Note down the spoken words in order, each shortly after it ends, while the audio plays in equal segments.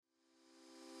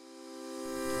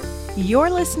You're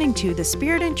listening to the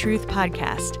Spirit and Truth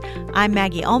podcast. I'm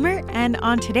Maggie Ulmer, and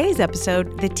on today's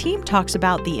episode, the team talks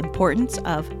about the importance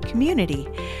of community.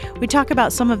 We talk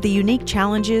about some of the unique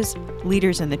challenges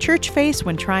leaders in the church face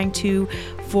when trying to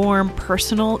form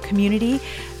personal community,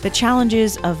 the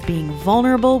challenges of being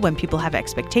vulnerable when people have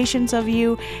expectations of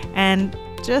you, and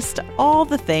just all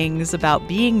the things about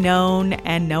being known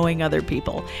and knowing other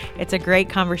people. It's a great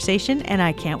conversation, and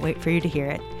I can't wait for you to hear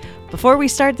it. Before we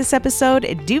start this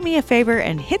episode, do me a favor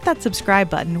and hit that subscribe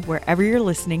button wherever you're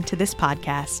listening to this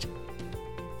podcast.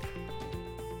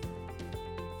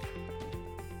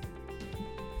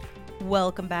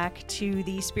 Welcome back to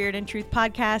the Spirit and Truth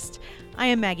podcast. I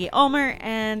am Maggie Ulmer,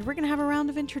 and we're going to have a round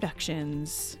of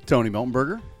introductions. Tony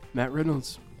Meltenberger. Matt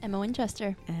Reynolds. Emma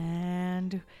Winchester.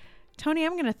 And Tony,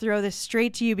 I'm going to throw this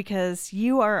straight to you because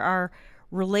you are our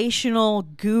relational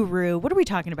guru. What are we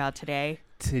talking about today?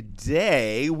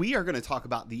 Today, we are going to talk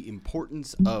about the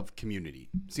importance of community.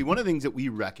 See, one of the things that we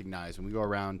recognize when we go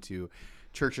around to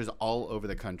churches all over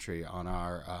the country on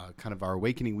our kind of our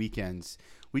awakening weekends,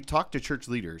 we talk to church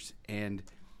leaders, and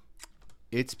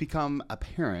it's become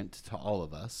apparent to all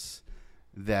of us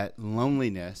that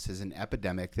loneliness is an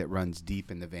epidemic that runs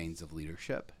deep in the veins of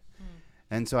leadership.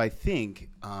 And so I think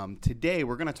today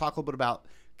we're going to talk a little bit about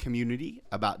community,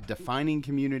 about defining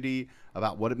community,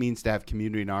 about what it means to have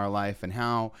community in our life, and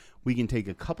how we can take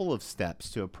a couple of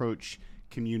steps to approach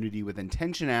community with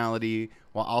intentionality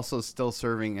while also still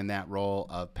serving in that role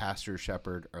of pastor,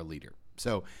 shepherd, or leader.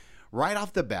 So right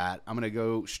off the bat, I'm going to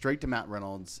go straight to Matt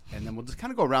Reynolds, and then we'll just kind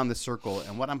of go around the circle.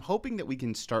 And what I'm hoping that we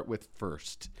can start with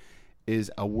first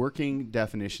is a working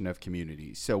definition of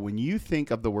community. So when you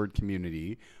think of the word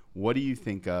community, what do you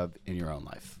think of in your own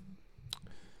life?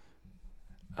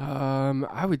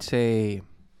 I would say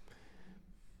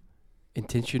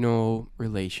intentional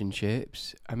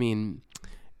relationships. And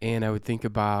I would think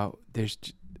about there's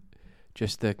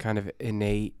just the kind of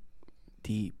innate,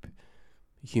 deep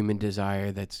human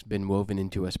desire that's been woven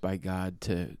into us by God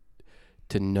to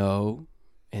know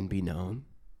and be known.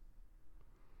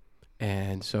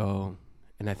 And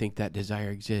I think that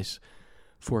desire exists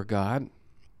for God,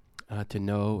 to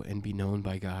know and be known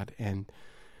by God, and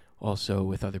also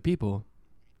with other people.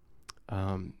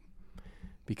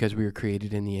 Because we were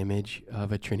created in the image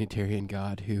of a Trinitarian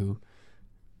God who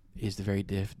is the very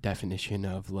definition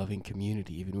of loving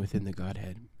community, even within the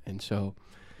Godhead. And so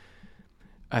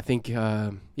I think,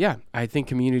 I think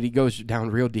community goes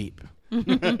down real deep.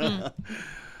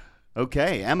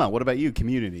 Okay, Emma, what about you,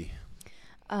 community?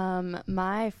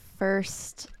 My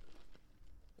first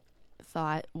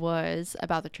thought was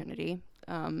about the Trinity.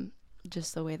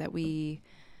 Just the way that we,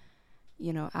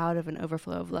 out of an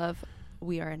overflow of love,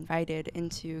 we are invited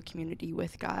into community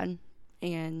with God.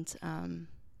 And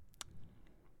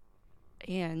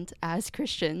as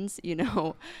Christians,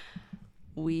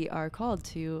 we are called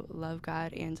to love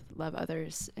God and love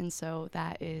others. And so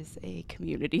that is a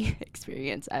community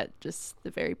experience at just the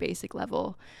very basic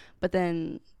level. But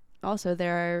then also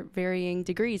there are varying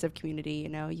degrees of community.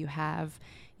 You have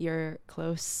your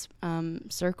close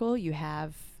circle, you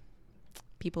have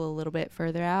people a little bit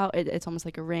further out. It's almost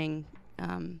like a ring.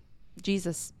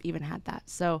 Jesus even had that.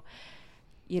 So,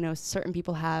 certain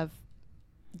people have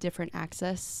different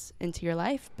access into your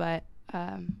life, but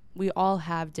we all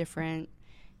have different,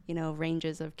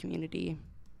 ranges of community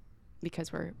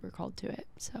because we're called to it.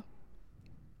 So,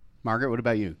 Margaret, what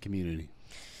about you, community?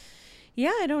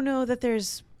 Yeah, I don't know that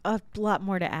there's a lot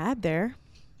more to add there.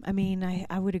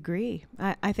 I would agree.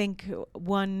 I think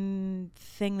one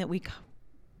thing that we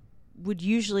would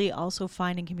usually also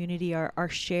find in community are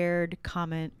shared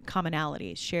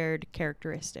commonalities, shared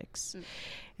characteristics.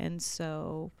 And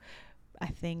so I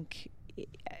think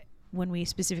when we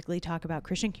specifically talk about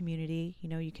Christian community,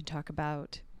 you can talk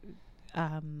about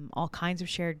all kinds of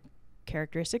shared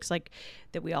characteristics, like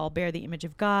that we all bear the image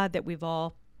of God, that we've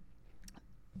all,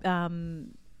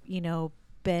 been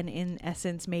in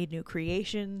essence made new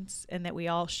creations, and that we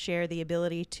all share the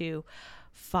ability to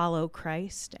follow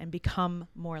Christ and become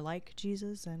more like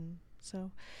Jesus. And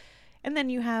then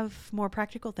you have more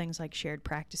practical things like shared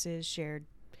practices, shared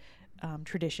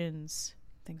traditions,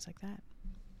 things like that.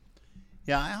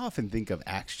 Yeah, I often think of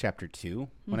Acts chapter 2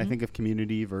 when I think of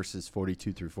community, verses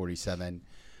 42 through 47,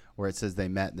 where it says they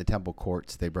met in the temple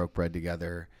courts, they broke bread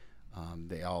together,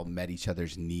 they all met each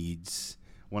other's needs.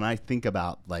 When I think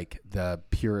about like the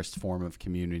purest form of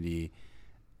community,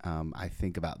 I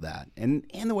think about that and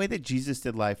the way that Jesus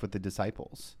did life with the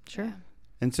disciples. Sure.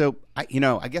 And so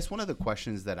I guess one of the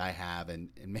questions that I have, and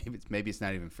maybe it's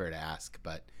not even fair to ask,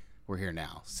 but we're here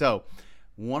now. So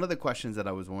one of the questions that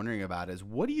I was wondering about is,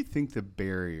 what do you think the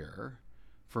barrier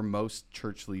for most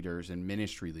church leaders and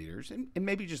ministry leaders, and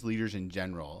maybe just leaders in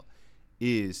general,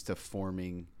 is to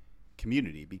forming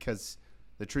community. Because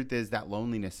the truth is that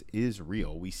loneliness is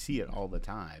real. We see it all the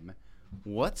time.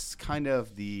 What's kind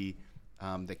of the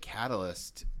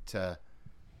catalyst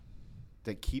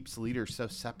that keeps leaders so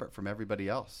separate from everybody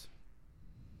else?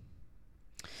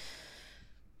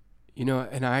 You know,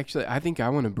 and I think I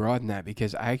want to broaden that,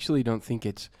 because I actually don't think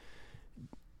it's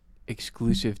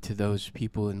exclusive to those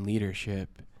people in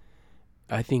leadership.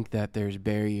 I think that there's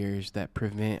barriers that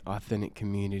prevent authentic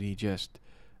community just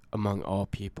among all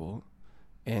people.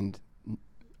 And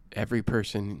every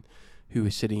person who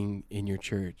is sitting in your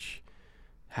church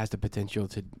has the potential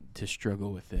to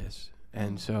struggle with this.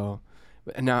 And so,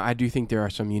 now I do think there are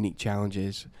some unique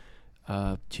challenges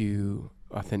to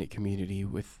authentic community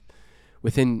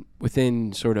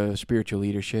within sort of spiritual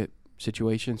leadership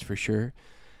situations, for sure.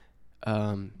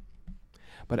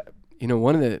 But you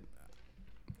know,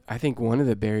 I think one of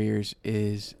the barriers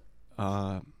is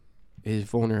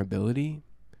vulnerability,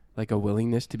 like a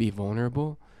willingness to be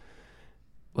vulnerable.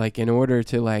 Like in order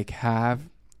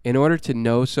to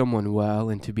know someone well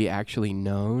and to be actually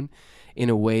known in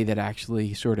a way that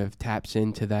actually sort of taps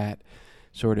into that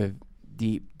sort of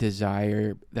deep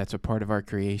desire that's a part of our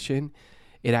creation,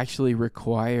 it actually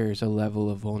requires a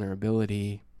level of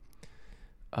vulnerability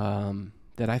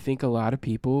that I think a lot of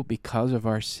people, because of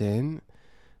our sin,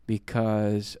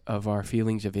 because of our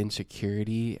feelings of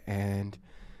insecurity and,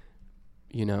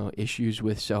 you know, issues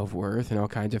with self-worth and all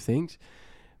kinds of things,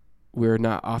 we're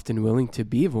not often willing to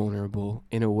be vulnerable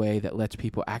in a way that lets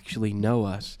people actually know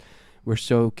us. We're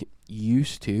so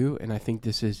used to, and I think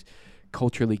this is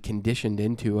culturally conditioned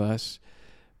into us,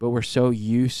 but we're so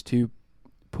used to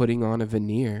putting on a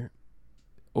veneer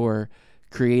or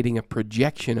creating a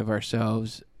projection of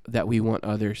ourselves that we want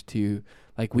others to,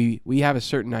 like we have a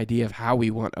certain idea of how we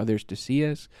want others to see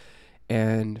us,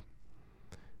 and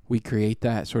we create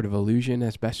that sort of illusion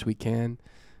as best we can.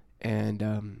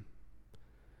 And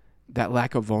that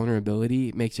lack of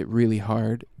vulnerability makes it really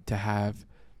hard to have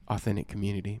authentic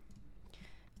community.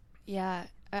 Yeah,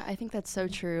 I think that's so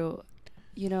true.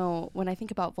 You know, when I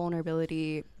think about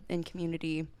vulnerability in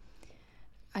community,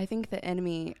 I think the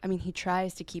enemy, he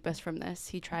tries to keep us from this.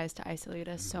 He tries to isolate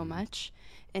us so much.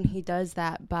 And he does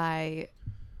that by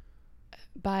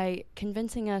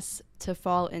convincing us to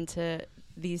fall into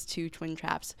these two twin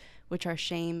traps, which are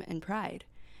shame and pride.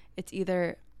 It's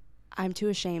either I'm too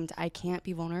ashamed, I can't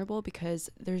be vulnerable because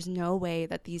there's no way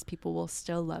that these people will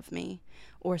still love me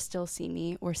or still see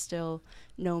me or still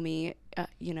know me,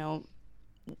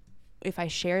 if I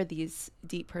share these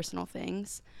deep personal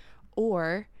things,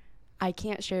 or I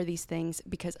can't share these things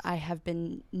because I have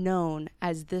been known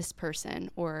as this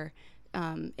person or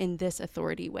in this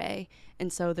authority way.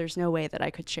 And so there's no way that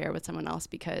I could share with someone else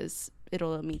because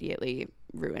it'll immediately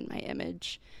ruin my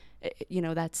image.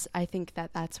 I think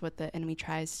that's what the enemy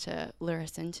tries to lure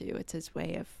us into. It's his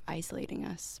way of isolating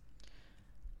us.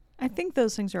 I think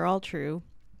those things are all true.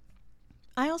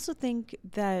 I also think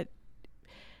that,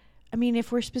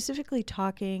 if we're specifically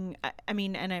talking,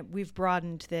 we've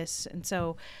broadened this, and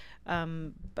so,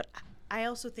 but I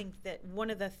also think that one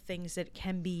of the things that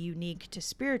can be unique to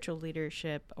spiritual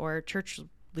leadership or church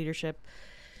leadership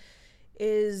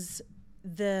is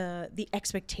the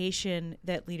expectation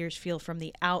that leaders feel from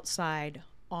the outside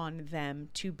on them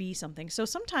to be something. So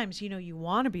sometimes, you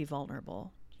want to be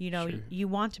vulnerable. Sure. You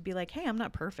want to be like, hey, I'm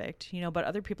not perfect, but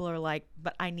other people are like,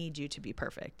 but I need you to be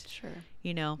perfect. Sure.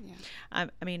 Yeah.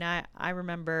 I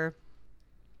remember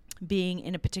being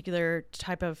in a particular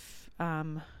type of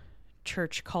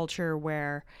church culture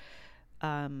where,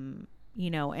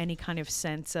 any kind of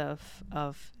sense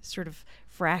of sort of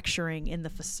fracturing in the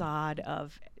facade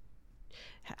of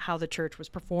how the church was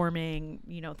performing,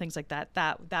 things like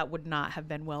that would not have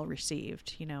been well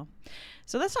received,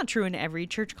 So that's not true in every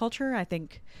church culture, I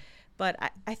think. But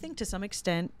I think to some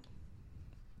extent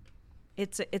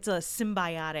it's a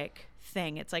symbiotic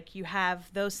thing. It's like you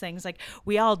have those things, like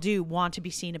we all do want to be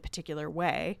seen a particular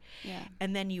way. Yeah.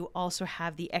 And then you also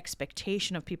have the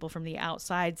expectation of people from the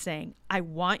outside saying, I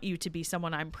want you to be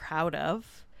someone I'm proud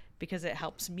of, because it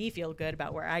helps me feel good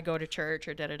about where I go to church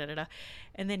or da-da-da-da-da.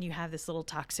 And then you have this little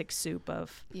toxic soup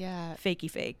of fakey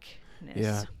fakeness.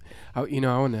 Yeah. I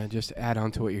want to just add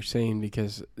on to what you're saying,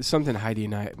 because something Heidi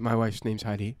and I, my wife's name's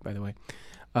Heidi, by the way,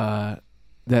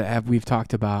 we've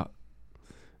talked about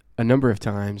a number of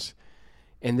times.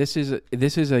 And this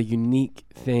is a unique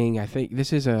thing. I think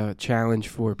this is a challenge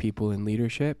for people in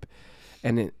leadership,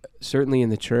 and certainly in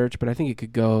the church, but I think it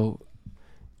could go,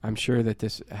 I'm sure that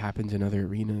this happens in other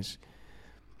arenas.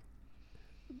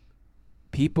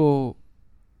 People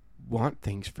want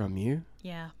things from you.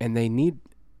 Yeah. And they need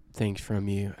things from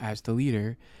you as the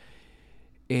leader.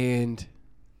 And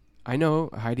I know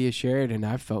Heidi has shared, and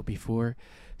I've felt before,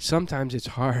 sometimes it's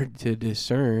hard to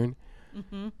discern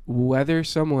Mm-hmm. whether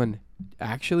someone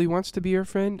actually wants to be your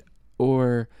friend,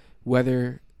 or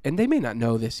whether, and they may not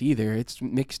know this either, it's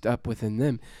mixed up within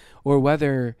them, or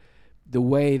whether the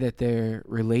way that they're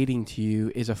relating to you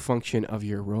is a function of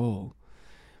your role.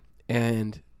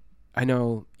 And I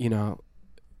know,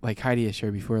 like Heidi has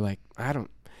shared before, like, I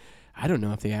don't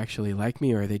know if they actually like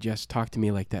me, or they just talk to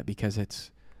me like that because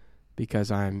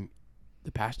I'm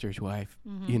the pastor's wife,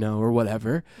 Mm-hmm. or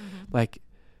whatever. Mm-hmm. Like,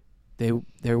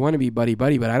 they want to be buddy,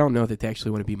 but I don't know that they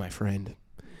actually want to be my friend,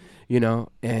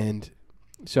 And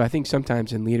so I think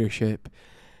sometimes in leadership,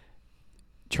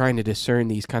 trying to discern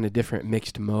these kind of different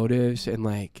mixed motives, and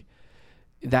like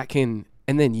that can,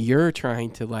 and then you're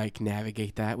trying to like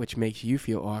navigate that, which makes you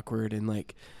feel awkward, and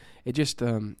like it just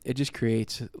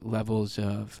creates levels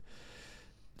of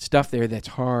stuff there that's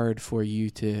hard for you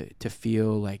to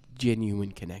feel like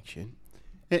genuine connection.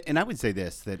 And I would say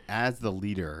this, that as the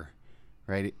leader,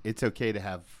 right, it's okay to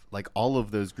have, like, all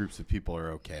of those groups of people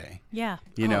are okay. Yeah.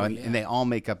 And they all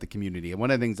make up the community. And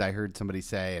one of the things I heard somebody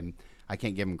say, and I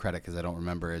can't give them credit because I don't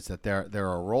remember, is that there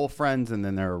are role friends and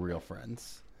then there are real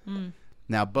friends. Mm.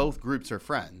 Now, both groups are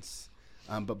friends,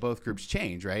 but both groups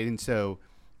change, right? And so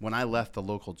when I left the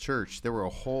local church, there were a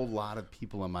whole lot of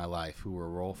people in my life who were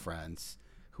role friends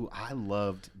who I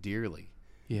loved dearly.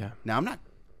 Yeah. Now, I'm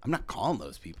not calling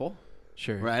those people.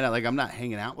 Sure. Right? Like, I'm not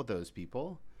hanging out with those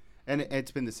people. And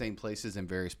it's been the same places in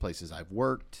various places I've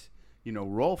worked.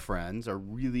 Role friends they're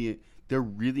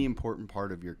really important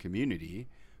part of your community,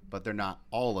 but they're not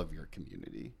all of your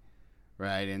community.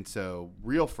 Right? And so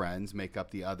real friends make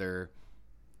up the other.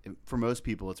 For most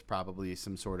people, it's probably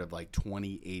some sort of like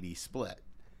 20-80 split.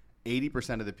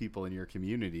 80% of the people in your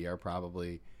community are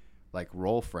probably like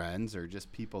role friends, or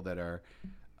just people that are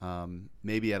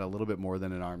maybe at a little bit more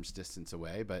than an arm's distance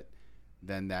away, but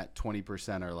then that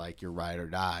 20% are like your ride or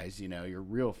dies, your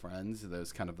real friends,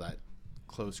 those kind of that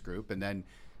close group. And then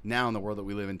now in the world that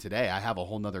we live in today, I have a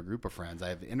whole nother group of friends. I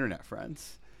have internet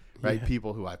friends, right? Yeah.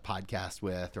 People who I've podcast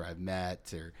with, or I've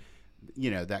met, or,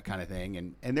 that kind of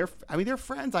thing. And they're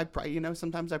friends.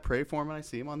 Sometimes I pray for them when I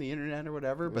see them on the internet or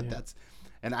whatever, but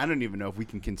and I don't even know if we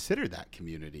can consider that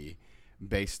community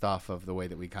based off of the way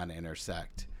that we kind of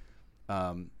intersect.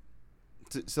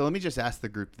 So let me just ask the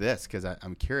group this, because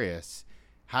I'm curious.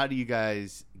 How do you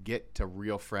guys get to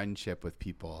real friendship with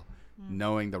people,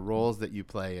 knowing the roles that you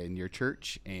play in your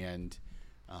church and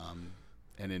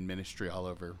in ministry all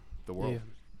over the world?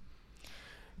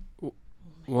 Yeah.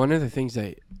 One of the things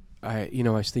that I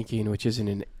was thinking, which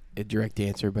isn't a direct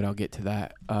answer, but I'll get to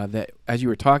that, that as you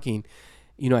were talking,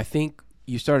 I think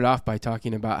you started off by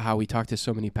talking about how we talk to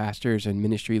so many pastors and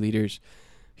ministry leaders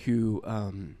who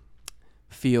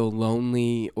feel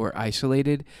lonely or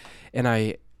isolated. And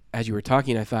as you were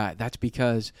talking, I thought that's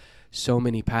because so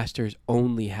many pastors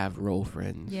only have role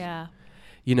friends. Yeah.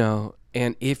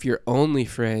 And if your only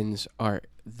friends are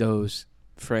those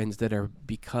friends that are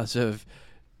because of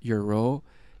your role,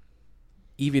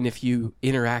 even if you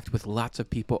interact with lots of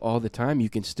people all the time, you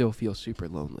can still feel super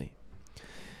lonely.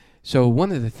 So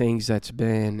one of the things that's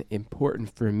been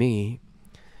important for me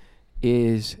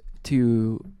is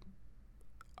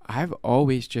I've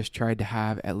always just tried to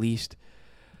have at least,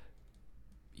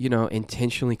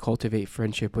 intentionally cultivate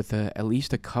friendship with at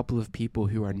least a couple of people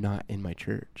who are not in my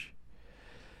church.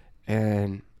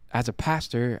 And as a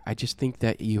pastor, I just think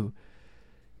that you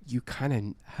kind of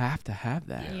have to have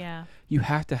that. Yeah. You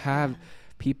have to have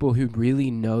people who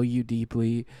really know you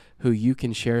deeply, who you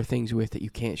can share things with that you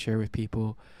can't share with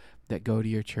people that go to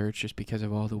your church just because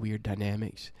of all the weird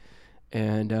dynamics.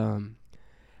 And,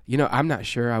 I'm not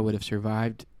sure I would have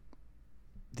survived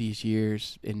these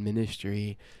years in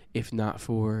ministry if not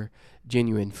for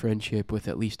genuine friendship with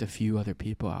at least a few other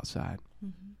people outside.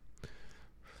 Mm-hmm.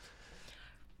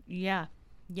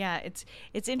 Yeah.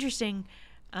 It's interesting.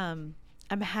 I'm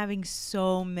having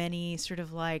so many sort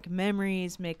of like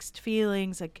memories, mixed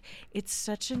feelings. Like, it's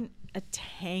such a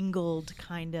tangled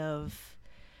kind of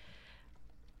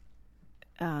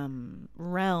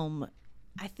realm.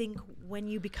 I think when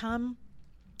you become,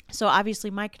 so obviously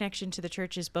my connection to the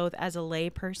church is both as a lay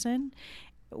person,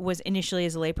 was initially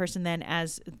as a lay person, then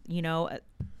as,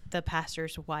 the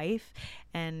pastor's wife,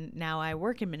 and now I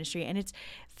work in ministry. And it's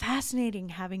fascinating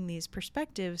having these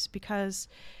perspectives, because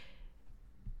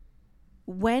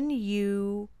when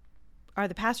you are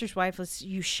the pastor's wife,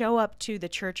 you show up to the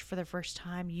church for the first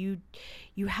time, you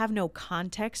have no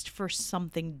context for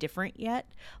something different yet.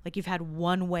 Like, you've had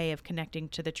one way of connecting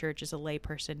to the church as a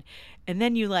layperson, and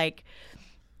then you like,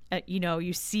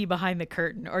 you see behind the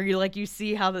curtain, or you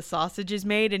see how the sausage is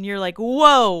made, and you're like,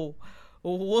 whoa,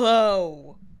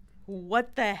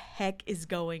 what the heck is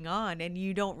going on? And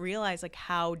you don't realize like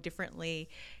how differently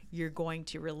you're going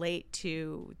to relate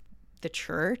to the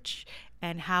church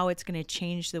and how it's going to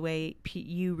change the way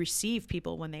you receive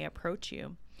people when they approach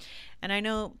you. And I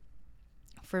know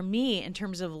for me, in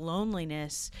terms of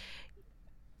loneliness,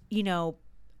 a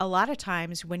lot of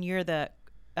times when you're the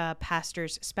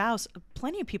pastor's spouse,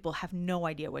 plenty of people have no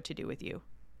idea what to do with you.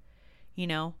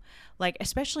 Like,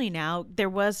 especially now, there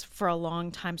was for a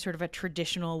long time sort of a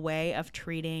traditional way of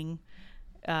treating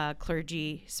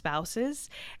clergy spouses.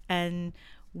 And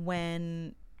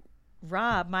when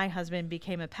Rob, my husband,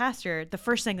 became a pastor, the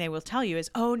first thing they will tell you is,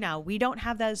 oh, no, we don't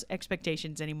have those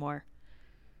expectations anymore.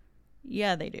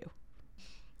 Yeah, they do.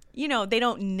 They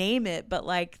don't name it, but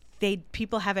like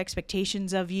people have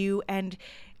expectations of you, and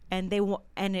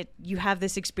you have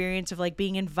this experience of like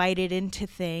being invited into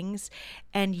things,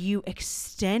 and you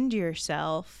extend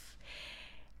yourself,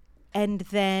 and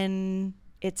then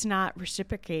it's not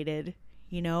reciprocated.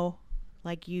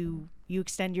 Like you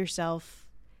extend yourself,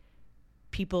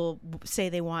 people say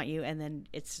they want you, and then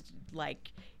it's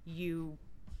like you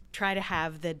try to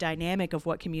have the dynamic of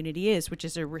what community is, which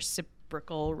is a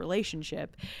reciprocal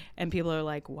relationship, and people are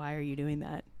like, why are you doing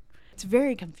that? It's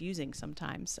very confusing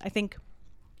sometimes. I think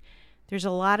there's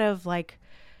a lot of like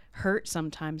hurt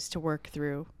sometimes to work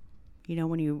through,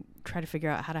 when you try to figure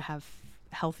out how to have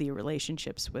healthy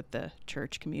relationships with the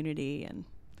church community and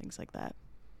things like that.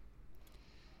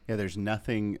 Yeah, there's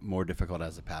nothing more difficult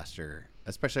as a pastor,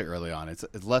 especially early on. It's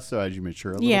less so as you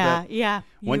mature a little bit. Yeah.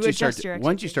 Once you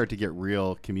start to get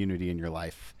real community in your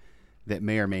life that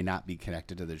may or may not be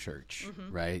connected to the church,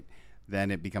 right?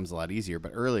 Then it becomes a lot easier.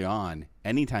 But early on,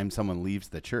 anytime someone leaves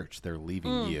the church, they're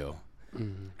leaving you.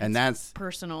 Mm-hmm. And that's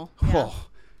personal. Oh,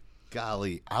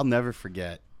 golly. I'll never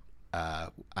forget. I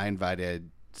invited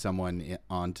someone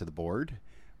onto the board,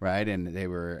 right? And they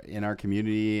were in our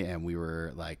community, and we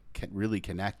were like really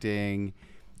connecting.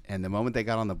 And the moment they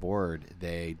got on the board,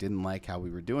 they didn't like how we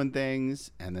were doing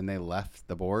things. And then they left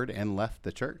the board and left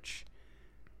the church.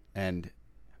 And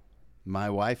my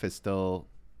wife is still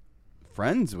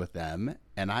friends with them,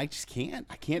 and I just can't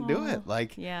do it.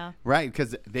 Like, yeah, right,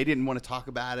 because they didn't want to talk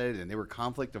about it, and they were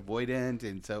conflict avoidant,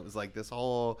 and so it was like this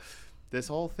whole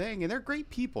thing. And they're great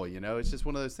people, it's just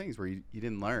one of those things where you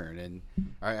didn't learn, and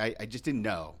I just didn't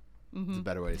know. It's a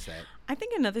better way to say it. I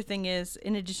think another thing is,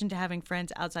 in addition to having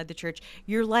friends outside the church,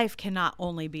 your life cannot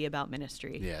only be about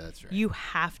ministry. Yeah, that's right. You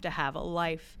have to have a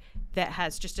life that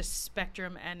has just a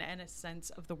spectrum and a sense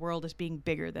of the world as being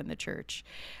bigger than the church.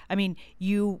 I mean,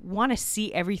 you want to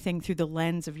see everything through the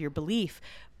lens of your belief,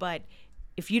 but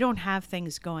if you don't have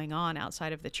things going on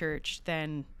outside of the church,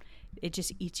 then it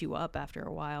just eats you up after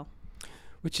a while.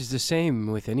 Which is the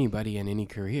same with anybody in any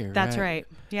career. That's right.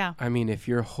 Yeah. I mean, if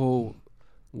your whole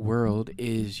world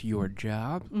is your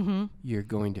job, you're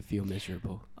going to feel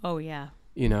miserable. Oh, yeah.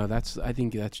 I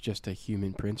think that's just a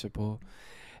human principle.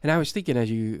 And I was thinking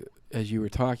as you were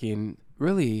talking,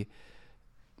 really,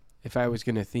 if I was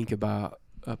going to think about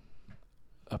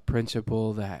a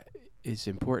principle that is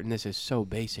important, this is so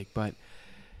basic, but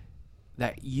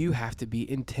that you have to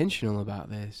be intentional about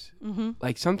this.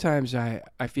 Like sometimes I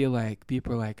feel like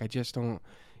people are like, I just don't,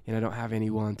 I don't have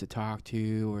anyone to talk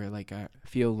to, or like I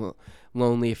feel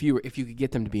lonely. If you could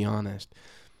get them to be honest,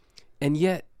 and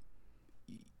yet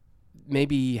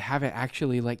maybe you haven't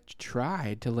actually like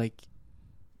tried to like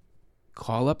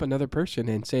call up another person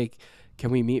and say, can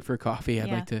we meet for coffee?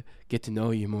 I'd like to get to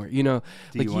know you more. Do you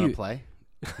like want to play?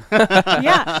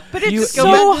 Yeah, but it's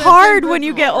so hard when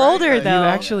you get older, though. You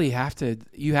actually have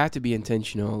to be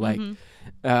intentional. Like,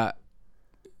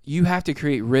 you have to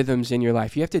create rhythms in your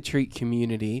life. You have to treat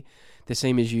community the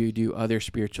same as you do other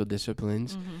spiritual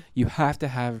disciplines. You have to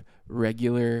have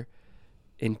regular,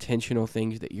 intentional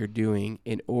things that you're doing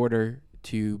in order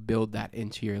to build that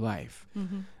into your life.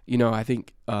 I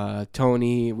think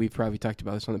Tony, we've probably talked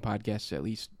about this on the podcast at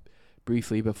least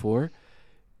briefly before.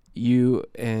 You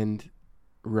and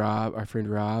Rob, our friend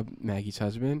Rob, Maggie's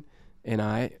husband, and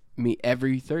I meet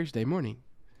every Thursday morning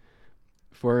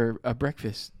for a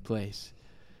breakfast place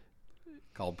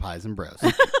called Pies and Bros.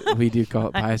 We do call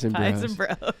it Pies and Bros. Pies and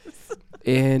Bros.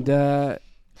 And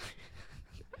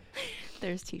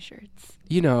there's T-shirts.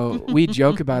 We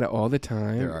joke about it all the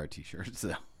time. There are T-shirts,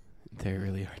 though. There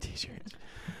really are T-shirts.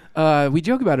 We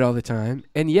joke about it all the time,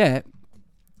 and yet,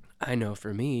 I know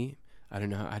for me, I don't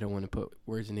know. I don't want to put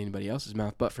words in anybody else's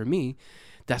mouth, but for me,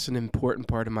 that's an important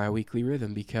part of my weekly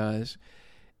rhythm because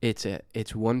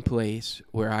it's one place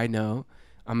where I know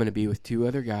I'm going to be with two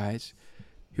other guys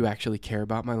who actually care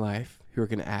about my life, who are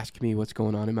going to ask me what's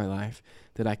going on in my life,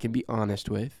 that I can be honest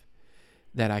with,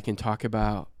 that I can talk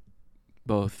about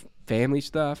both family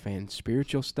stuff and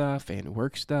spiritual stuff and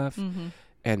work stuff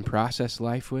and process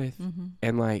life with.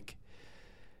 And like,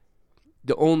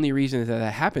 the only reason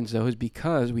that happens though is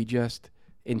because we just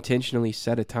intentionally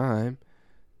set a time,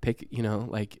 pick,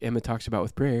 like Emma talks about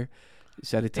with prayer,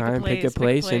 set a time, pick a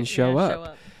place and show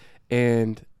up.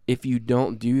 And if you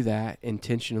don't do that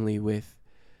intentionally with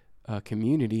a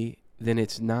community, then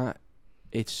it's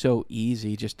so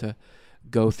easy just to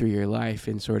go through your life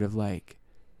and sort of like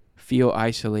feel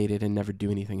isolated and never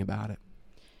do anything about it.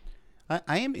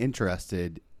 I am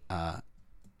interested,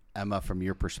 Emma, from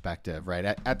your perspective, right?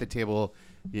 At the table,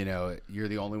 you're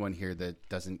the only one here that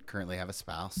doesn't currently have a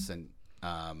spouse. And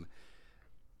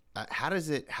how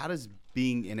does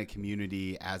being in a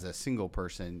community as a single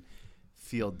person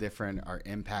feel different or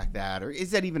impact that? Or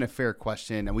is that even a fair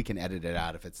question? And we can edit it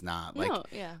out if it's not. No,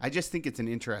 yeah. I just think it's an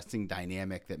interesting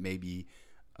dynamic that maybe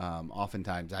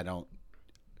oftentimes I don't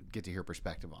get to hear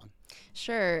perspective on.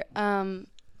 Sure.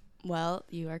 Well,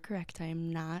 you are correct. I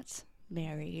am not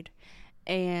married.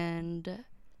 And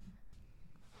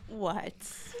what?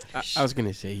 I was going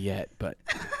to say yet, but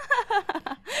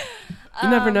you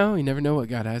never know. You never know what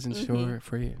God has in store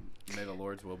for you. May the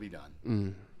Lord's will be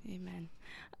done. Amen.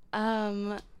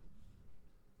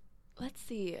 Let's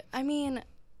see. I mean,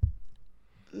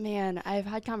 man, I've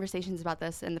had conversations about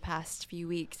this in the past few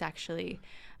weeks, actually,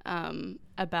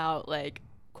 about like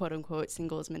quote unquote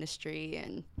singles ministry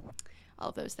and all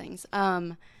of those things.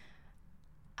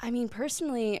 I mean,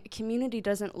 personally, community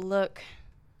doesn't look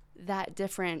that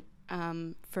different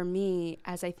for me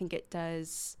as I think it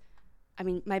does. I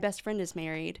mean, my best friend is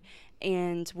married,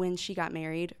 and when she got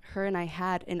married, her and I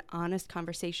had an honest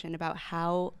conversation about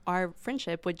how our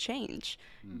friendship would change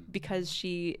because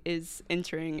she is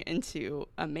entering into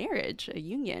a marriage, a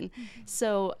union.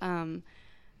 So,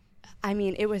 I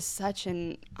mean, it was such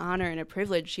an honor and a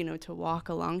privilege, to walk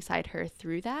alongside her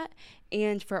through that,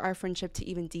 and for our friendship to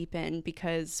even deepen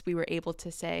because we were able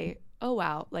to say, oh,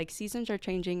 wow, like seasons are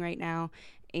changing right now,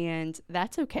 and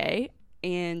that's okay.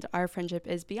 And our friendship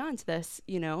is beyond this,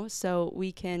 so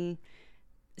we can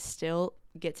still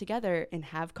get together and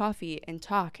have coffee and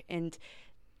talk. And,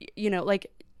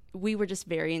 like we were just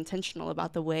very intentional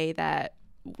about the way that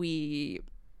we,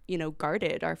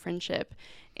 guarded our friendship.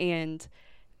 And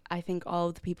I think all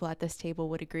of the people at this table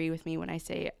would agree with me when I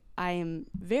say I am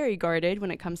very guarded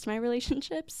when it comes to my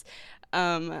relationships.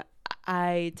 I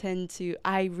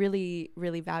really,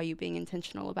 really value being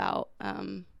intentional about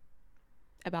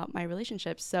my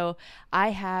relationships. So I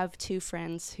have two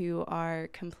friends who are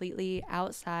completely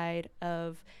outside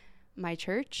of my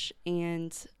church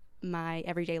and my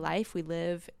everyday life. We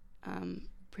live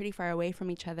pretty far away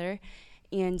from each other,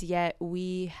 and yet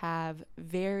we have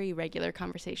very regular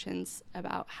conversations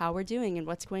about how we're doing and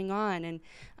what's going on. And,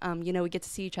 we get to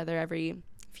see each other every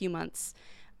few months.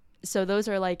 So those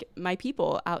are like my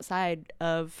people outside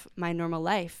of my normal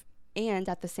life. And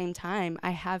at the same time,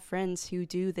 I have friends who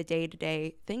do the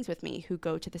day-to-day things with me, who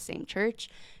go to the same church,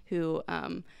 who,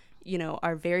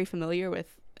 are very familiar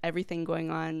with everything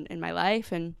going on in my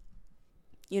life. And,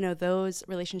 those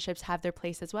relationships have their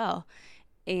place as well.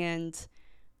 And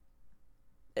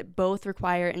both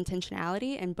require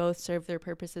intentionality and both serve their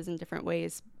purposes in different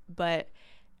ways. But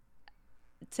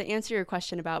to answer your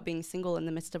question about being single in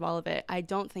the midst of all of it, I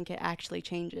don't think it actually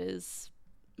changes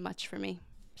much for me.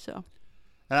 So...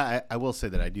 And I will say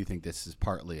that I do think this is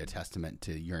partly a testament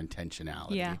to your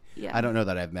intentionality. Yeah. I don't know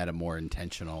that I've met a more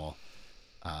intentional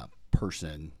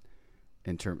person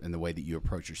in the way that you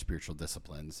approach your spiritual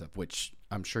disciplines, of which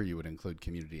I'm sure you would include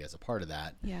community as a part of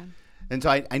that. Yeah. And so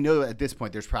I know at this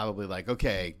point there's probably like,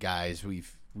 okay, guys,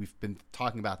 we've been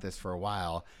talking about this for a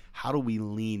while. How do we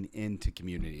lean into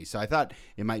community? So I thought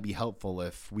it might be helpful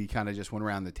if we kind of just went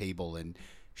around the table and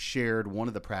shared one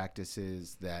of the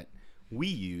practices that we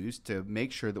use to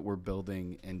make sure that we're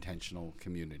building intentional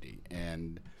community.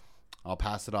 And I'll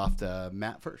pass it off to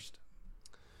Matt first.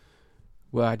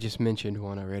 Well, I just mentioned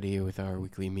one already with our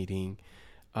weekly meeting.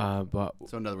 But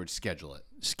so in other words, schedule it.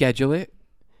 Schedule it.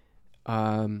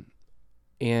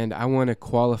 And I want to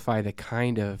qualify the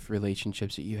kind of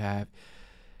relationships that you have.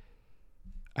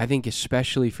 I think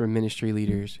especially for ministry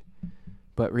leaders,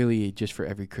 but really just for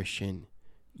every Christian,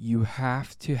 you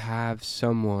have to have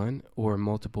someone or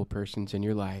multiple persons in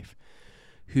your life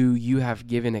who you have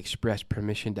given express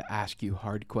permission to ask you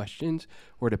hard questions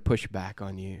or to push back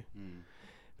on you.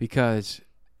 because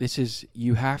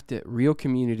real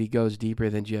community goes deeper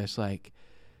than just like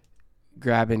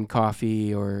grabbing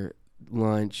coffee or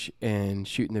lunch and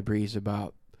shooting the breeze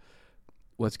about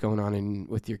what's going on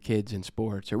with your kids in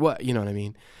sports or what, you know what I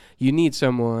mean? You need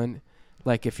someone,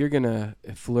 like if you're going to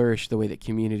flourish the way that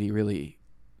community really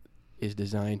is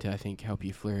designed to, I think, help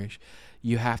you flourish,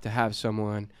 you have to have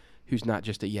someone who's not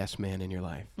just a yes man in your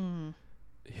life,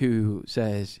 who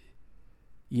says,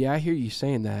 yeah, I hear you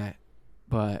saying that,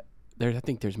 but I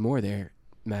think there's more there,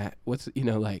 Matt. What's,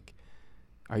 like,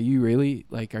 are you really,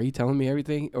 like, are you telling me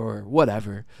everything or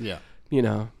whatever? Yeah.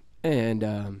 And,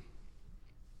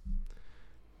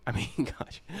 I mean,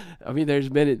 gosh, there's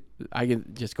been, I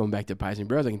can just going back to Pies and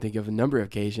Bros, I can think of a number of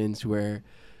occasions where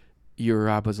you or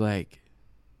Rob was like,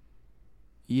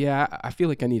 yeah, I feel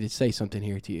like I need to say something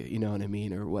here to you, you know what I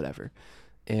mean, or whatever.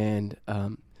 And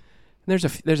there's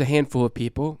a handful of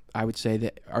people, I would say,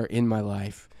 that are in my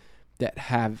life that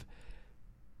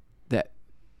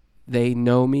they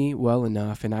know me well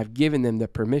enough, and I've given them the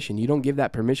permission. You don't give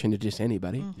that permission to just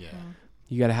anybody. Yeah.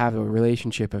 You got to have a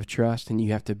relationship of trust, and it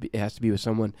has to be with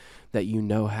someone that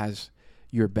has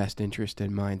your best interest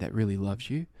in mind, that really loves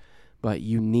you. But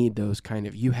you need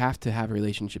you have to have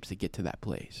relationships to get to that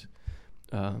place.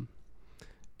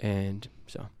 And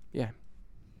so, yeah.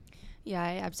 Yeah,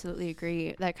 I absolutely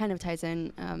agree. That kind of ties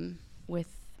in with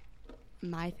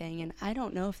my thing, and I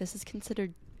don't know if this is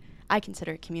I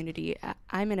consider it community.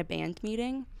 I'm in a band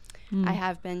meeting. I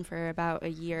have been for about a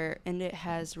year, and it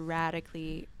has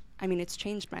radically, it's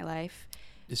changed my life.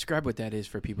 Describe what that is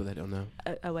for people that don't know.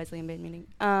 A Wesleyan band meeting.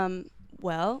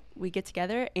 Well, we get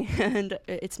together, and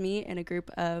it's me and a group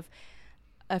of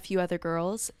a few other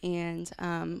girls, and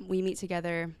we meet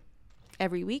together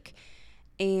every week,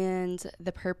 and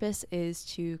the purpose is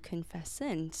to confess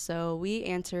sin. So we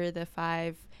answer the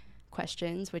 5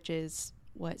 questions, which is,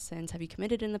 what sins have you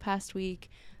committed in the past week?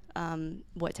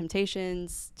 What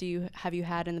temptations have you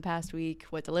had in the past week?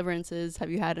 What deliverances have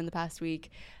you had in the past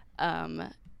week?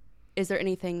 Is there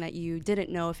anything that you didn't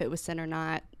know if it was sin or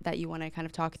not that you want to kind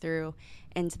of talk through?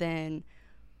 And then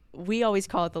we always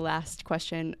call it the last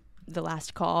question the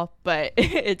last call, but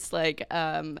it's like,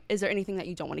 is there anything that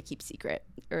you don't want to keep secret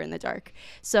or in the dark?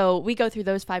 So we go through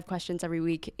those 5 questions every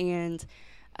week, and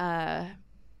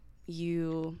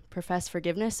you profess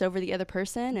forgiveness over the other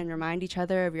person and remind each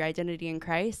other of your identity in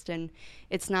Christ. And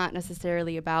it's not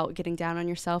necessarily about getting down on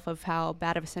yourself of how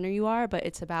bad of a sinner you are, but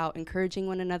it's about encouraging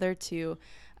one another to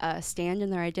stand in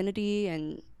their identity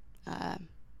and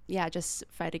just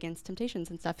fight against temptations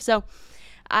and stuff. So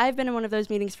I've been in one of those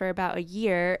meetings for about a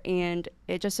year, and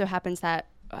it just so happens that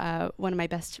one of my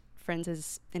best friends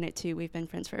is in it too. We've been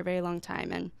friends for a very long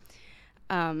time.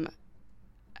 And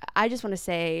I just want to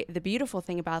say the beautiful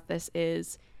thing about this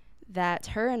is that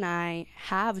her and I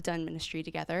have done ministry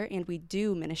together, and we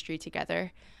do ministry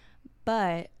together,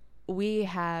 but we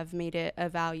have made it a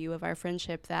value of our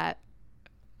friendship that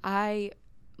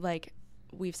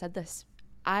we've said this,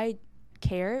 I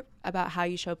care about how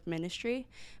you show up in ministry,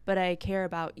 but I care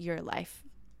about your life.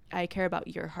 I care about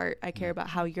your heart. I care about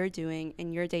how you're doing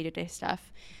in your day-to-day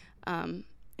stuff. And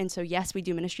so, yes, we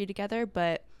do ministry together,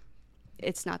 but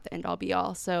it's not the end-all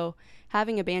be-all. So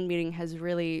having a band meeting has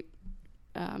really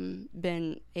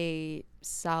been a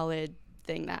solid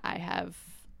thing that I have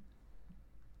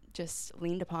just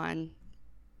leaned upon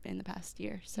in the past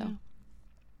year. So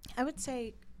I would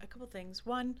say a couple things.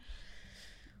 One,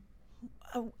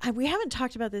 we haven't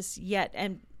talked about this yet,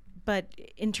 but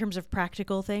in terms of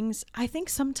practical things, I think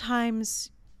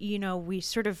sometimes, we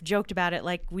sort of joked about it,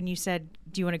 like when you said,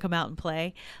 do you want to come out and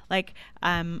play? Like,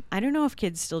 I don't know if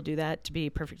kids still do that, to be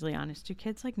perfectly honest. Do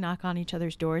kids like knock on each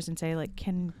other's doors and say, like,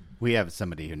 can... We have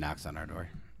somebody who knocks on our door.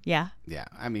 Yeah? Yeah.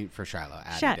 For Shiloh,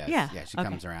 Addie does. Yeah. Yeah, she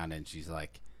comes around and she's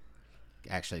like,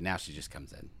 actually, now she just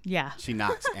comes in. Yeah. She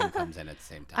knocks and comes in at the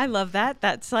same time. I love that.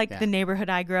 That's like the neighborhood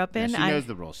I grew up in. Yeah, she knows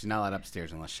the rules. She's not allowed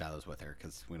upstairs unless Shiloh's with her,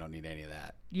 because we don't need any of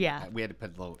that. Yeah. We had to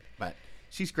put a little, but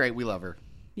she's great. We love her.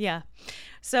 Yeah.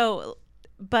 So,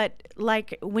 but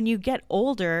like when you get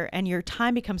older and your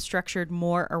time becomes structured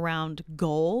more around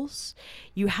goals,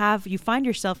 you find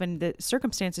yourself in the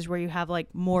circumstances where you have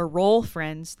like more role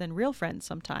friends than real friends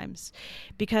sometimes.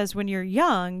 Because when you're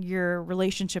young, your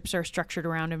relationships are structured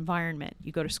around environment.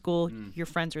 You go to school, your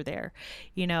friends are there.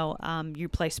 You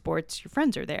play sports, your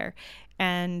friends are there.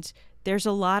 And there's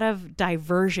a lot of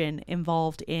diversion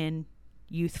involved in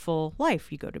youthful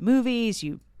life. You go to movies,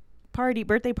 you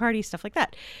birthday parties, stuff like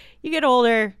that. You get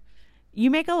older, you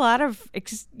make a lot of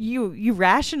you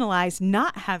rationalize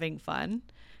not having fun,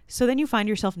 so then you find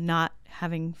yourself not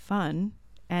having fun,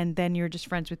 and then you're just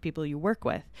friends with people you work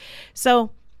with.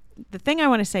 So the thing I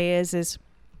want to say is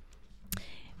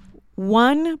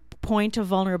One point of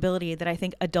vulnerability that I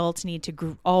think adults need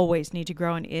to always need to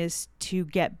grow in is to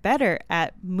get better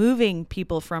at moving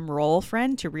people from role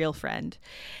friend to real friend.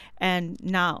 And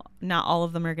not all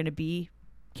of them are going to be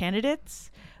candidates,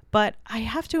 but I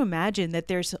have to imagine that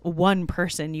there's one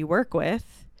person you work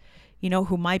with,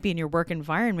 who might be in your work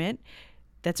environment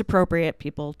that's appropriate.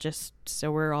 People, just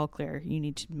so we're all clear, you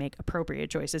need to make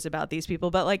appropriate choices about these people,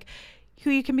 but like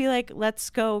who you can be like, let's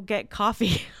go get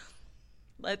coffee.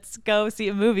 Let's go see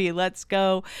a movie. Let's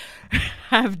go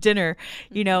have dinner,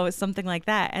 something like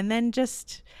that. And then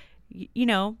just,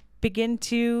 begin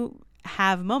to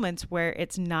have moments where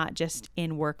it's not just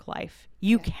in work life.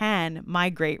 You can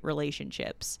migrate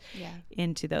relationships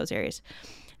into those areas.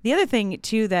 The other thing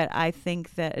too that I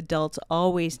think that adults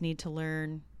always need to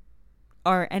learn,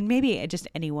 and maybe just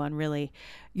anyone really,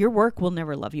 your work will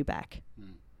never love you back.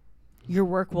 Your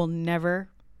work will never,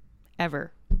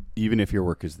 ever. Even if your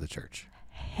work is the church.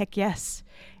 Heck yes.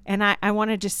 And I want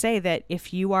to just say that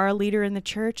if you are a leader in the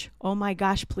church, oh my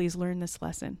gosh, please learn this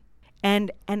lesson.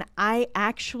 And I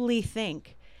actually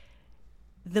think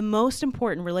the most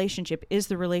important relationship is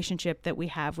the relationship that we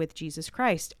have with Jesus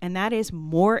Christ. And that is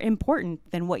more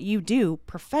important than what you do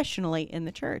professionally in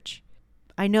the church.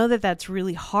 I know that that's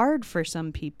really hard for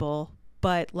some people,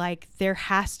 but like there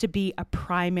has to be a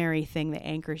primary thing that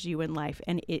anchors you in life,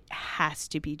 and it has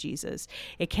to be Jesus.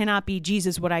 It cannot be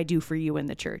Jesus, what I do for you in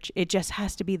the church. It just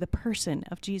has to be the person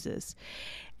of Jesus.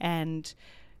 And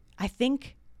I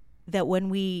think that when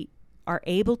we are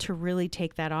able to really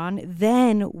take that on,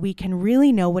 then we can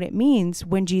really know what it means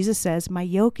when Jesus says, my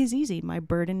yoke is easy, my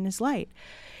burden is light.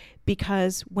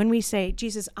 Because when we say,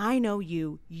 Jesus, I know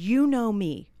you, you know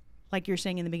me, like you're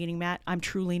saying in the beginning, Matt, I'm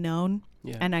truly known.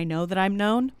 Yeah. And I know that I'm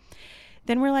known,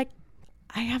 then we're like,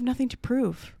 I have nothing to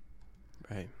prove.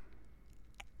 Right.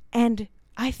 And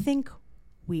I think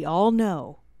we all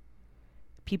know,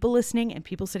 people listening and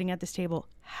people sitting at this table,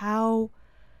 how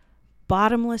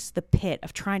bottomless the pit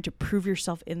of trying to prove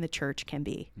yourself in the church can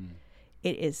be.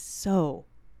 It is so,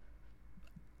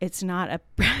 it's not a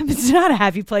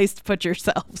happy place to put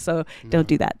yourself. So don't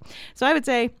do that. So I would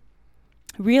say,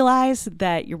 realize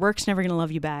that your work's never going to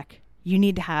love you back. You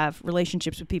need to have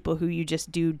relationships with people who you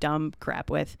just do dumb crap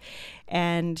with.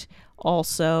 And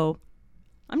also,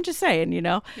 I'm just saying,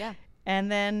 Yeah.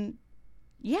 And then,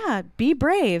 be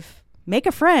brave. Make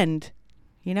a friend,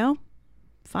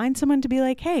 Find someone to be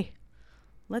like, hey,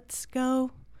 let's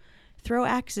go throw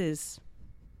axes.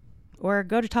 Or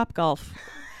go to Topgolf.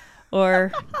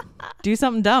 Or do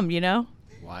something dumb,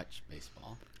 Watch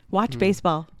baseball. Watch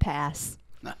baseball. Pass.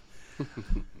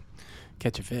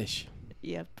 Catch a fish.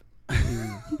 Yep.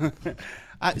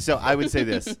 So I would say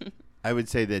this. I would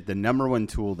say that the number one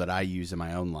tool that I use in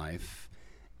my own life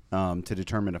to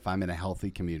determine if I'm in a healthy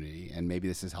community, and maybe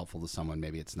this is helpful to someone,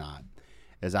 maybe it's not,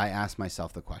 is I ask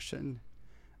myself the question,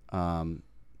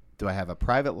 do I have a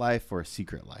private life or a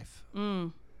secret life?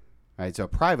 Right. So a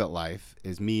private life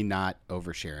is me not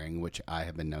oversharing, which I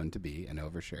have been known to be an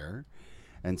oversharer.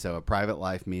 And so a private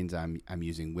life means I'm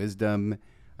using wisdom,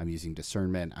 I'm using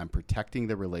discernment, I'm protecting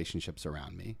the relationships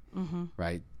around me,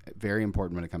 right? Very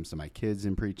important when it comes to my kids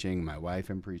in preaching, my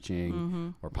wife in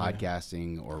preaching, or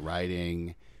podcasting, or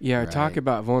writing. Yeah, right? Talk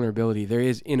about vulnerability. There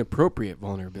is inappropriate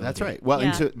vulnerability. That's right. Well,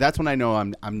 and so that's when I know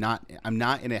I'm not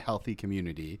in a healthy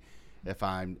community if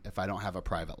I don't have a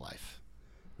private life,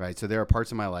 right? So there are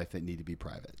parts of my life that need to be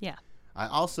private. Yeah. I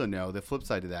also know the flip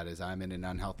side of that is I'm in an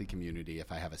unhealthy community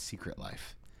if I have a secret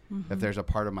life. If there's a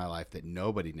part of my life that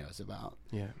nobody knows about.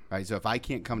 Yeah. Right. So if I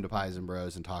can't come to Pies and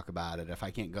Bros and talk about it, if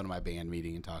I can't go to my band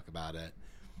meeting and talk about it,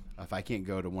 if I can't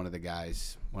go to one of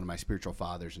my spiritual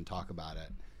fathers and talk about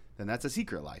it, then that's a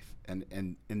secret life. And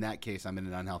in that case, I'm in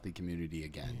an unhealthy community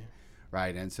again. Yeah.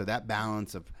 Right. And so that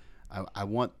balance of I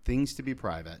want things to be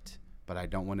private, but I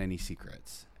don't want any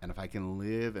secrets. And if I can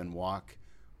live and walk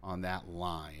on that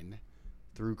line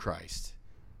through Christ,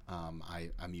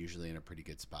 I'm usually in a pretty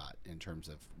good spot in terms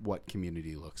of what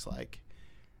community looks like.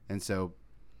 And so,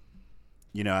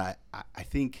 I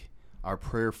think our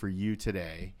prayer for you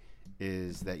today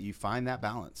is that you find that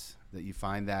balance, that you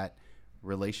find that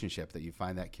relationship, that you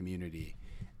find that community.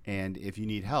 And if you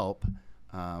need help,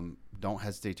 don't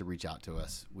hesitate to reach out to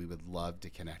us. We would love to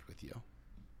connect with you.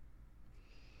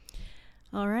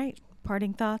 All right.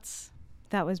 Parting thoughts.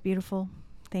 That was beautiful.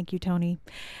 Thank you, Tony.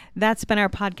 That's been our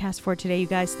podcast for today, you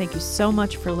guys. Thank you so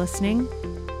much for listening.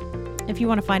 If you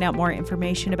want to find out more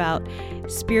information about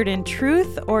Spirit and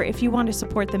Truth, or if you want to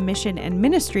support the mission and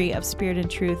ministry of Spirit and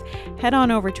Truth, head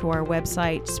on over to our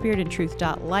website,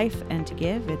 spiritandtruth.life, and to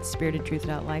give, it's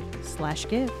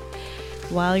spiritandtruth.life/give.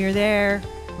 While you're there,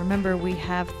 Remember, we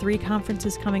have 3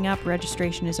 conferences coming up.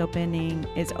 Registration is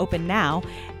open now,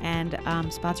 and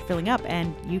spots are filling up,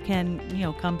 and you can,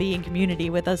 come be in community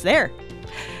with us there.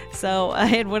 So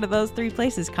in one of those 3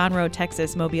 places, Conroe,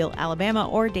 Texas, Mobile, Alabama,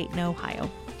 or Dayton, Ohio.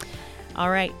 All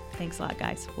right. Thanks a lot,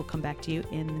 guys. We'll come back to you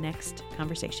in the next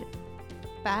conversation.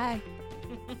 Bye.